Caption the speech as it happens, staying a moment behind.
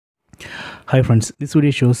Hi friends, this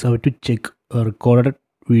video shows how to check recorded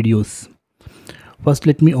videos. First,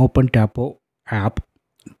 let me open Tapo app.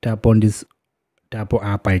 Tap on this Tapo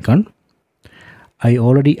app icon. I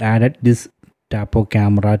already added this Tapo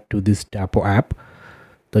camera to this Tapo app.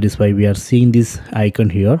 That is why we are seeing this icon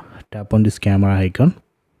here. Tap on this camera icon.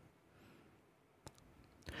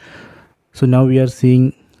 So now we are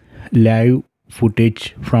seeing live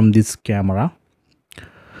footage from this camera.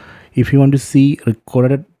 If you want to see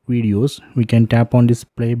recorded videos, we can tap on this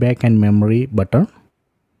playback and memory button.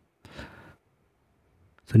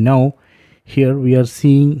 So now here we are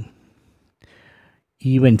seeing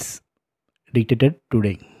events detected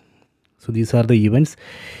today. So these are the events.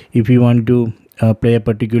 If you want to play a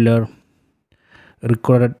particular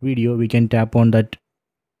recorded video, we can tap on that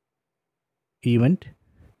event,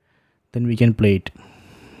 then we can play it.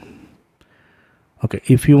 Okay,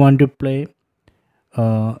 if you want to play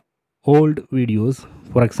old videos,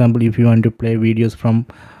 for example, if you want to play videos from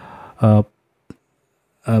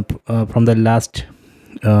the last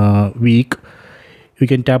week, you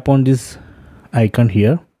can tap on this icon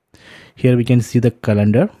here. Here we can see the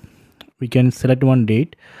calendar. We can select one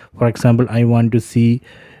date. For example, I want to see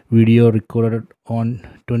video recorded on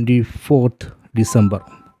 24th December.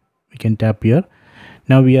 We can tap here.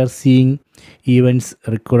 Now we are seeing events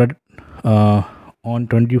recorded on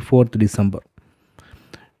 24th December.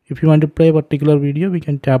 If you want to play a particular video, we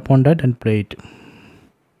can tap on that and play it.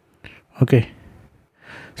 Okay,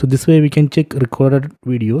 so this way we can check recorded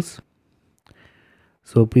videos.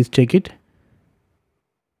 So please check it.